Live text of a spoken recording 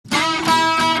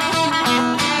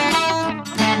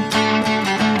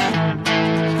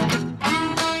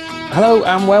Hello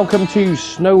and welcome to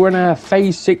SnowRunner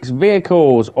Phase 6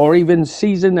 vehicles, or even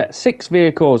Season 6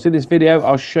 vehicles. In this video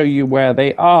I'll show you where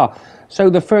they are. So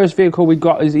the first vehicle we've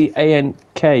got is the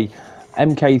ANK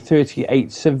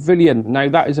MK38 Civilian. Now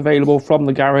that is available from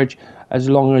the garage as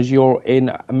long as you're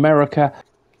in America.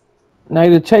 Now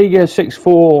the Tayga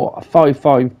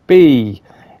 6455B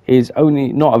is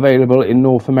only not available in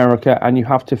North America, and you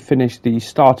have to finish the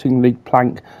starting lead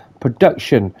plank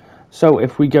production. So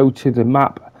if we go to the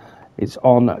map, it's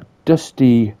on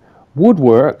dusty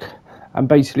woodwork, and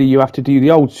basically you have to do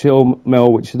the old steel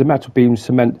mill, which is the metal beams,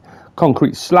 cement,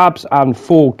 concrete slabs and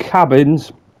 4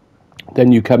 cabins.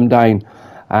 Then you come down,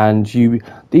 and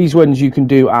these ones you can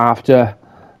do after,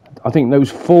 I think those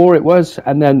 4 it was,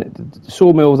 and then the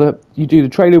sawmill, you do the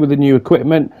trailer with the new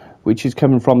equipment, which is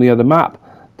coming from the other map.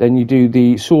 Then you do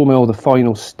the sawmill, the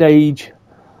final stage,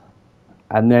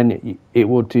 and then it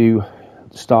will do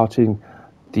starting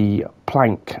the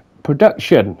plank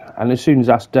production, and as soon as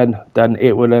that's done,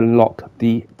 it will unlock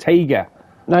the Tayga.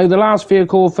 Now the last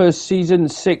vehicle for Season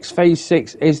 6 Phase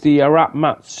 6 is the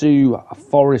Aramatsu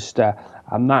Forester,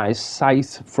 and that is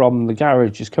south from the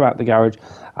garage. Just come out the garage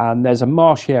and there's a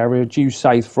marshy area due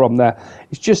south from there.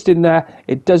 It's just in there.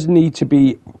 It does need to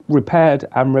be repaired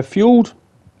and refueled,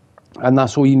 and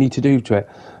that's all you need to do to it.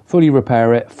 Fully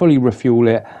repair it, fully refuel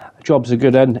it. Job's a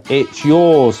good one, it's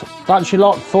yours. That's your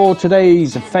lot for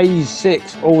today's Phase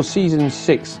 6 or Season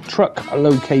 6 truck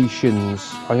locations.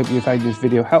 I hope you found this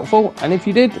video helpful, and if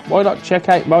you did, why not check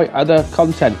out my other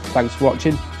content. Thanks for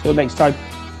watching. Till next time,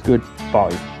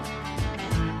 goodbye.